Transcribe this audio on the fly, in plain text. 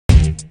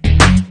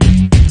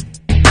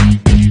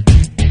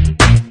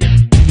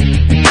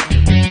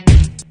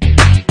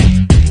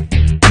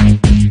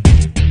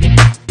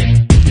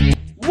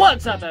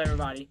What's up,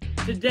 everybody?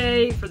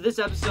 Today, for this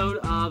episode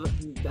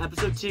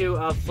 2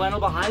 of Flannel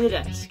Behind the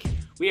Desk,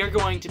 we are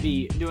going to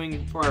be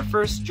doing, for our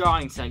first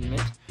drawing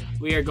segment,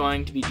 we are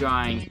going to be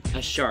drawing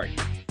a shark.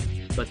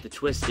 But the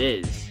twist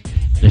is,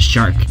 the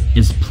shark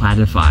is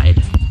plaidified.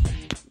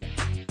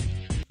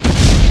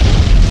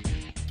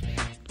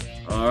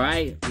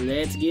 Alright,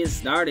 let's get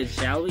started,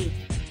 shall we?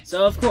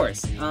 So, of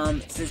course,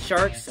 since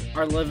sharks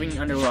are living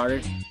underwater,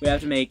 we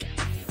have to make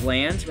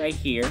land right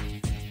here.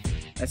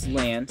 That's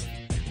land.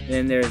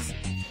 Then there's,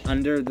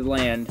 under the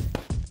land,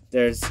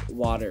 there's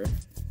water.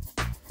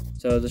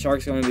 So the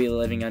shark's going to be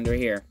living under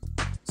here.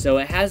 So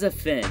it has a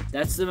fin.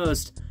 That's the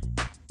most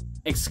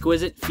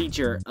exquisite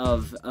feature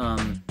of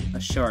a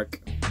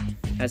shark.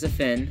 It has a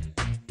fin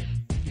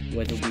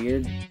with a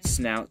weird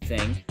snout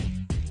thing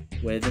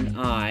with an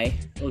eye.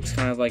 It looks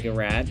kind of like a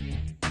rat.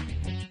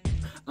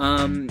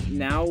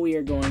 Now we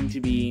are going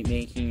to be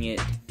making it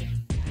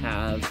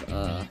have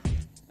a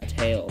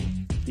tail.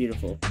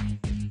 Beautiful.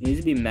 It needs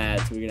to be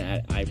mad, so we're gonna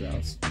add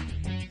eyebrows.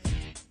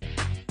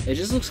 It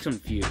just looks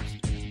confused.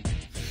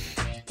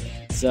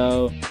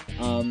 So,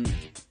 now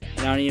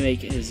I need to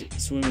make his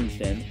swimming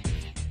fin.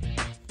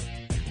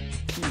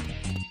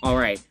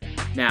 Alright,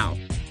 now,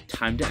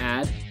 time to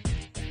add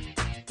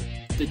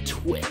the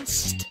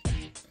twist.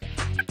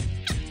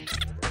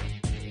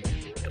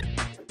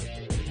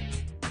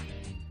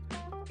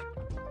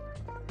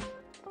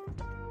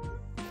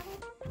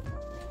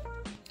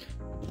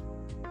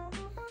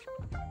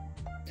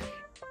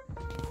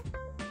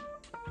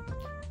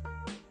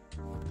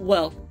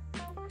 Well,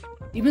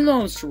 even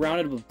though I'm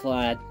surrounded with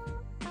plaid,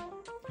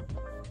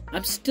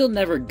 I'm still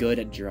never good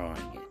at drawing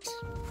it.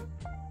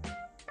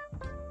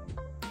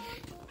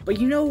 But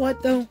you know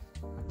what, though?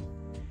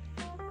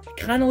 It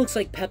kind of looks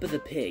like Peppa the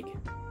Pig.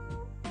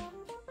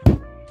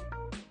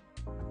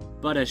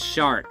 But a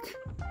shark.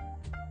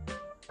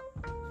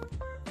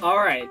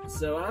 Alright,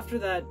 so after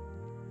that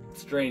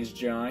strange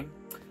drawing,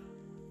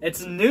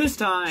 it's news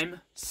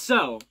time!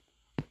 So,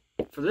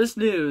 for this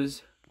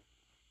news,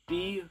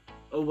 be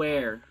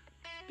aware.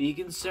 Be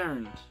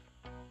concerned.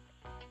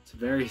 It's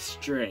very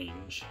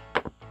strange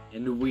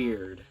and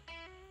weird.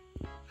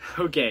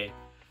 Okay,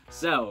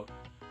 so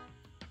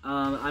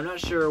I'm not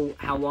sure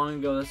how long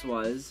ago this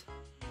was,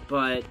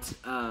 but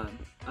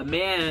a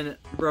man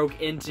broke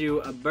into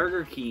a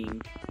Burger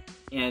King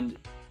and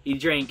he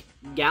drank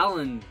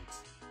gallons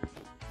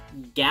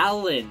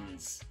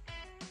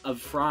of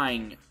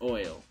frying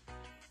oil.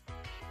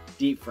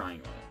 Deep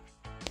frying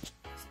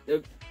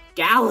oil.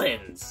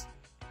 Gallons!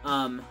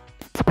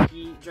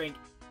 He drank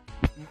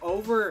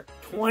over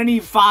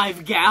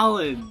 25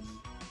 gallons.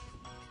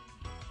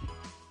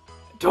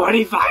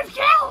 25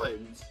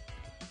 gallons!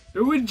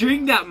 Who would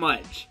drink that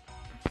much?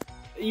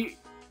 You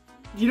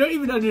don't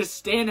even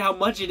understand how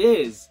much it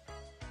is.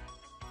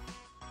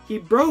 He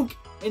broke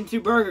into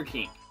Burger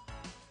King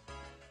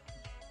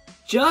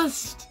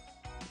just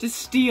to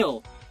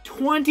steal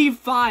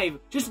 25,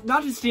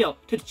 not to steal,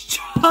 to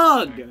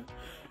chug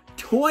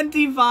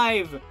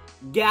 25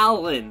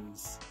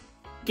 gallons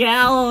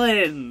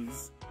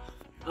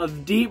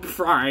of deep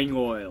frying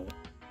oil.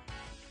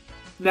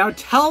 Now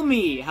tell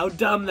me how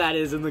dumb that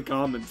is in the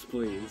comments,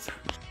 please.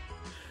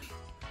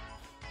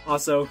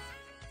 Also,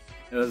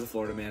 it was a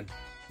Florida man.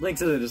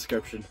 Links in the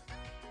description.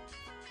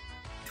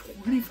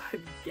 25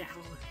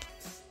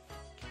 gallons.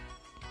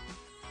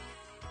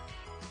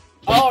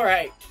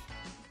 Alright.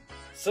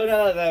 So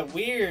now that that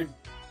weird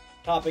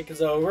topic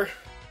is over.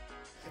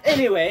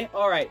 Anyway,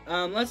 alright,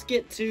 let's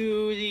get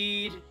to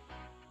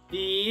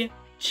the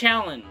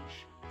challenge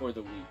for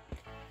the week.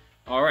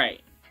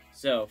 Alright,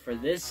 so for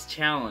this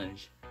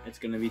challenge, it's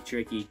gonna be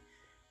tricky.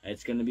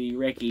 It's gonna be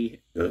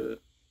Ricky.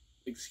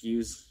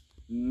 Excuse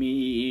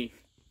me.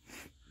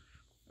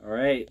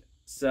 Alright,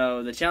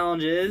 so the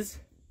challenge is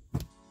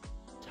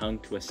tongue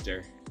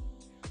twister.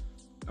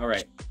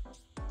 Alright,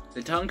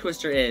 the tongue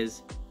twister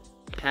is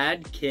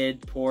pad,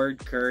 kid,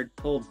 poured, curd,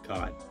 pulled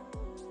cod.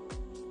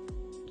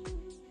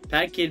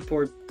 Pad, kid,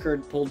 poured,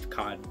 curd, pulled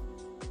cod.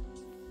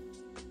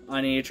 I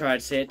need to try to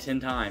say it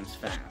 10 times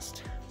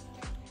fast.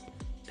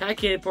 Pad,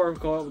 kid, poured,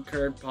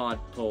 curd, pod,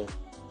 pull.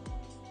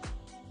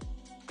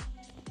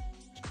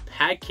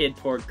 Pad, kid,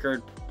 poured,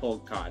 curd,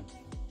 pulled cod.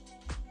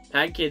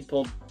 Pad, kid,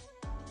 pulled.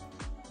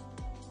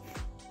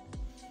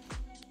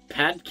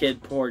 Pad,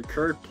 kid, poured,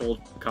 curd,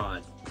 pulled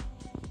cod.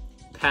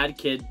 Pad,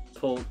 kid,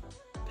 pulled.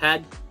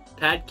 Pad,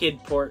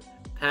 kid, poured.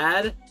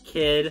 Pad,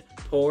 kid,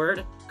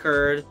 poured,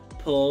 curd,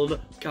 pulled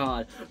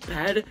cod.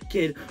 Pad,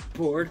 kid,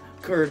 poured,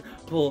 curd,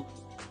 pulled.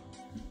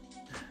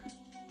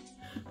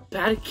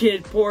 Pad,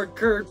 kid, poured,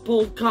 curd,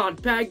 pulled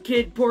cod. Pad,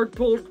 kid, poured,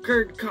 pulled,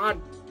 curd, cod.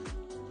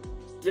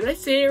 Did I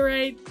say it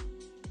right?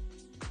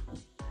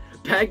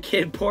 Pad,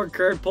 kid, poured,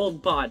 curd,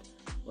 pulled, pod.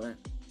 What?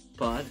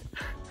 Pod?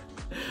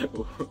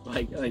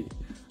 like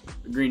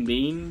green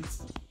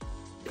beans?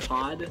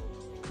 Pod?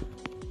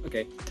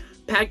 Okay.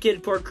 Pad,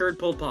 kid, poured, curd,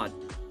 pulled, pod.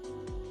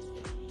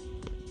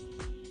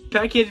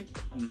 Pad, kid,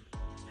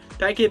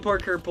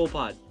 poured, curd, pulled,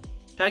 pod.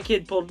 Pad,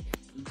 kid, pulled.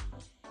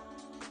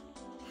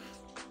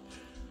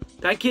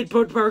 Packet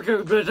port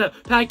packet port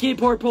packet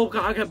port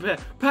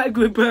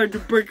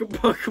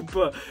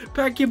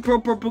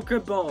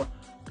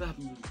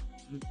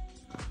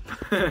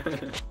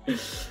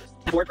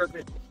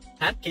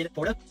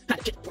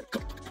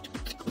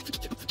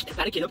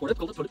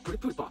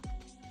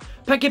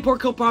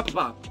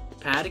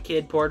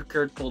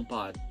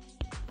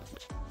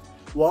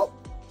Well,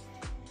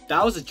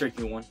 that was a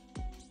tricky one.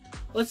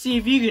 Let's see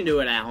if you can do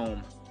it at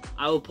home.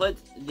 I will put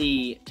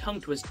the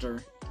tongue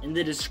twister in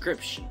the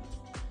description,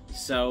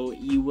 so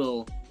you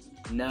will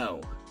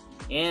know.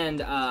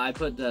 And I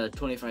put the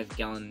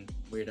 25-gallon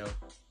weirdo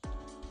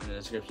in the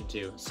description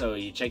too, so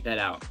you check that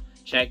out.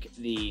 Check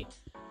the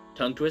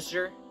tongue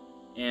twister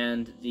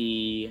and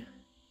the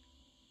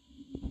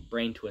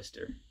brain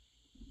twister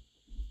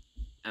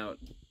out.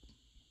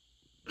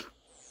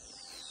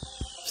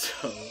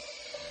 So,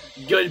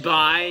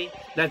 goodbye.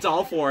 That's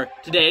all for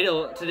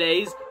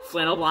today's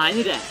Flannel Behind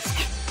the Desk.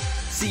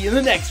 See you in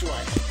the next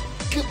one.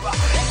 Goodbye.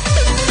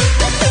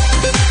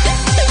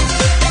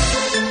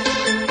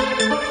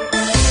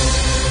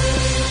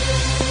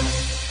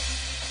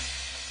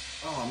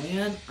 Oh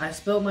man, I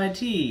spilled my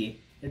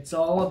tea. It's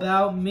all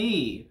about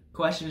me.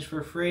 Questions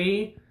for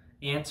free,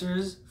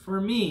 answers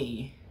for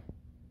me.